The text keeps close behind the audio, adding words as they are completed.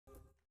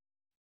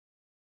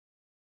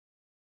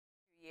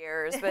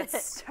years, but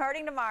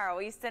starting tomorrow,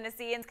 East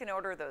Tennesseans can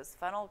order those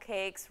funnel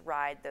cakes,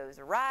 ride those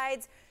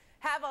rides,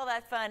 have all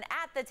that fun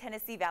at the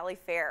Tennessee Valley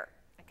Fair.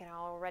 I can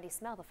already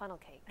smell the funnel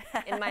cake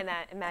in my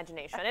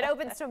imagination. It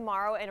opens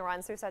tomorrow and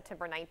runs through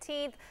September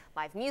 19th.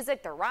 Live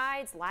music, the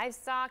rides,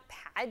 livestock,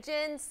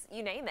 pageants,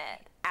 you name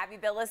it. Abby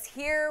Billis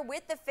here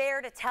with the fair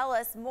to tell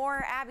us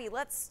more. Abby,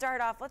 let's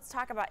start off. Let's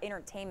talk about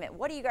entertainment.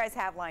 What do you guys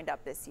have lined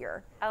up this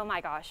year? Oh my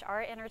gosh,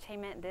 our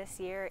entertainment this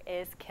year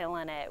is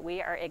killing it.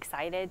 We are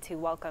excited to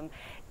welcome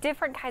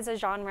different kinds of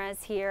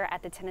genres here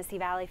at the Tennessee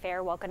Valley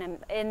Fair, welcoming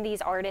in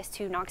these artists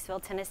to Knoxville,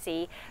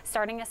 Tennessee.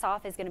 Starting us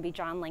off is going to be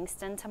John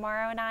Langston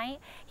tomorrow night.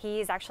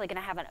 He's actually going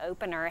to have an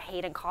opener,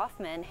 Hayden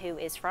Kaufman, who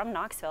is from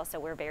Knoxville,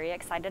 so we're very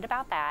excited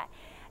about that.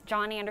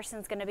 John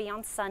Anderson's going to be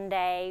on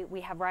Sunday.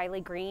 We have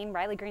Riley Green.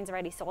 Riley Green's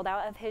already sold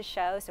out of his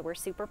show, so we're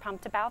super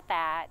pumped about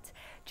that.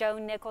 Joe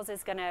Nichols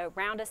is going to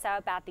round us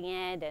up at the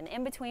end, and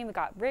in between we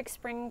got Rick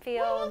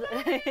Springfield,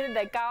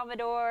 the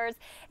Commodores,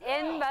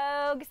 In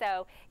Vogue.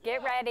 So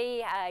get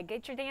ready,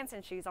 get your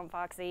dancing shoes on,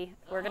 Foxy.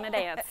 We're going to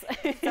dance.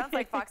 Sounds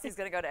like Foxy's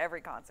going to go to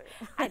every concert.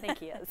 I think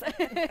he is.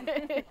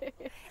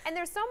 And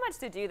there's so much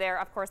to do there.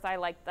 Of course, I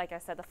like I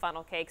said, the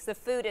funnel cakes. The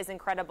food is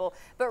incredible,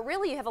 but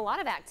really you have a lot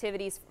of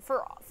activities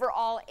for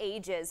all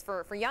ages,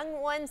 for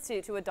young ones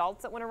to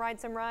adults that want to ride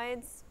some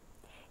rides.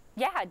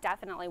 Yeah,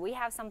 definitely. We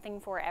have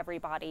something for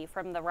everybody,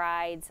 from the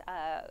rides,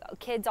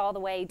 kids all the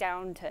way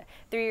down to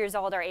 3 years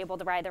old are able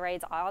to ride the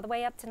rides, all the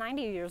way up to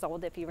 90 years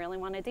old if you really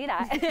want to do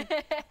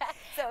that.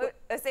 So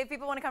say if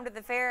people want to come to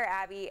the fair,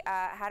 Abby,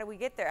 how do we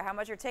get there? How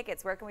much are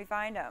tickets? Where can we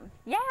find them?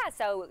 Yeah,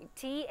 so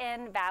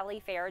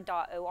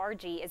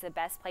tnvalleyfair.org is the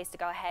best place to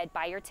go ahead,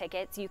 buy your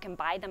tickets. You can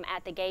buy them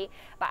at the gate,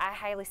 but I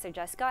highly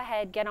suggest go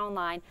ahead, get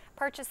online,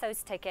 purchase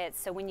those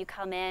tickets, so when you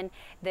come in,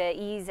 the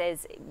ease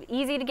is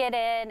easy to get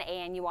in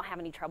and you won't have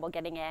any trouble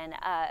getting in.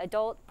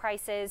 Adult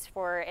prices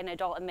for an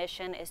adult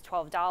admission is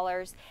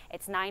 $12.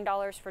 It's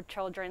 $9 for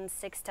children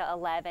 6 to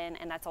 11,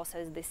 and that's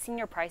also the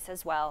senior price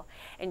as well.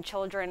 And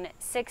children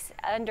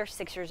under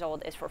 6 years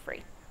old is for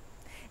free.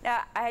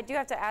 Now, I do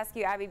have to ask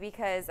you, Abby,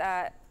 because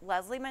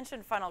Leslie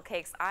mentioned funnel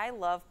cakes. I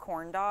love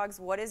corn dogs.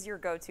 What is your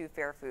go-to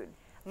fair food?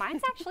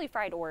 Mine's actually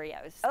fried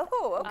Oreos.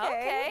 Oh,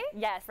 okay.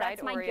 Yes, fried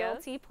that's my Oreos.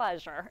 guilty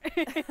pleasure.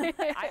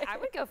 I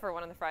would go for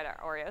one of the fried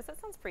Oreos. That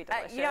sounds pretty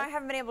delicious. You know, I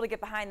haven't been able to get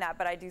behind that,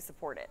 but I do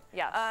support it.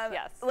 Yes,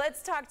 yes.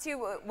 Let's talk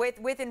to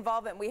with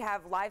involvement. We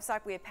have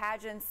livestock, we have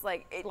pageants.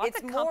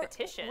 Lots of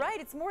competition.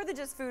 Right, it's more than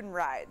just food and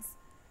rides.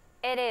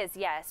 It is,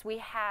 yes. We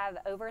have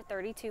over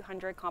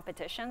 3,200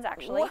 competitions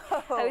actually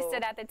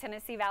hosted at the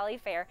Tennessee Valley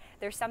Fair.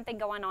 There's something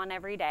going on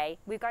every day.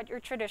 We've got your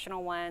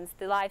traditional ones,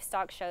 the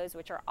livestock shows,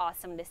 which are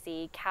awesome to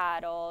see,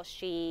 cattle,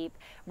 sheep,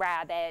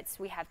 rabbits.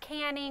 We have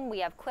canning, we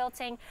have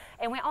quilting,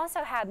 and we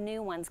also have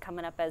new ones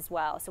coming up as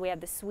well. So we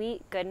have the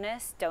Sweet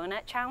Goodness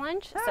Donut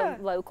Challenge. So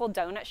local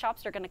donut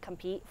shops are going to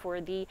compete for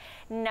the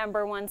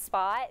 #1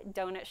 spot,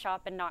 donut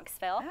shop in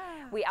Knoxville.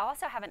 We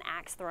also have an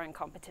axe throwing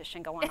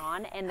competition going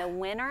on, and the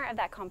winner of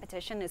that competition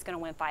is going to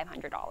win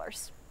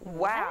 $500.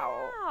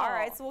 Wow. All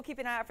right, so we'll keep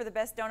an eye out for the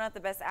best donut, the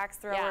best axe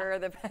thrower,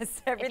 the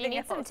best everything If you need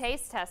else. some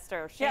taste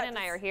testers, Shannon and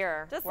I are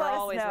here. We're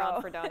always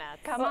around for donuts.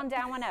 Come on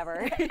down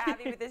whenever.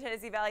 Abby with the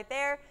Tennessee Valley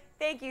Fair,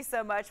 thank you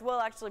so much. We'll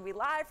actually be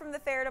live from the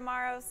fair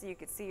tomorrow, so you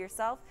can see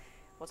yourself.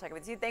 We'll check in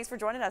with you. Thanks for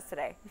joining us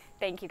today.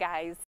 Thank you, guys.